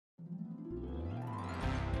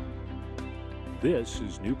This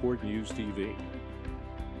is Newport News TV.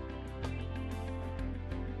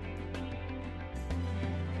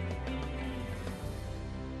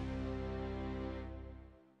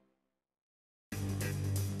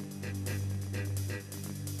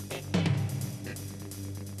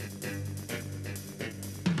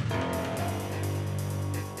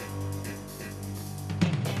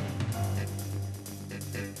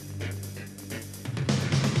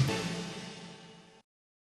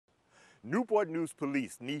 Newport News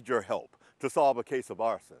Police need your help to solve a case of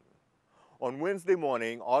arson. On Wednesday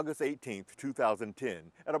morning, August 18,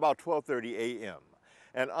 2010, at about 12:30 a.m.,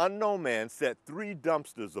 an unknown man set 3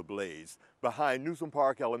 dumpsters ablaze behind Newsom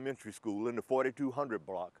Park Elementary School in the 4200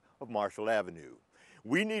 block of Marshall Avenue.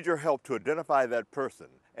 We need your help to identify that person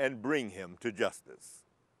and bring him to justice.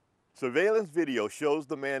 Surveillance video shows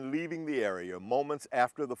the man leaving the area moments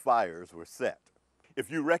after the fires were set. If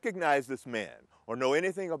you recognize this man or know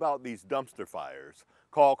anything about these dumpster fires,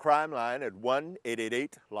 call Crimeline at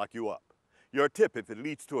 1-888-LOCK-YOU-UP. Your tip, if it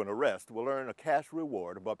leads to an arrest, will earn a cash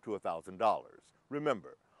reward of up to $1,000.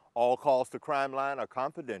 Remember, all calls to Crimeline are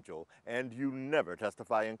confidential and you never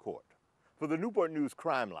testify in court. For the Newport News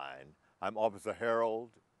Crimeline, I'm Officer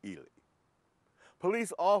Harold Eley.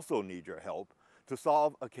 Police also need your help to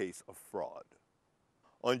solve a case of fraud.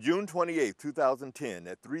 On June 28, 2010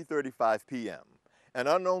 at 3:35 p.m., an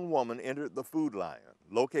unknown woman entered the Food Lion,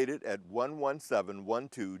 located at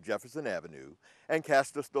 11712 Jefferson Avenue, and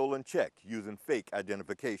cashed a stolen check using fake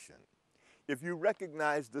identification. If you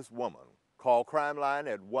recognize this woman, call Crimeline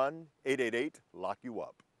at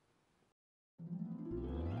 1-888-LOCK-YOU-UP.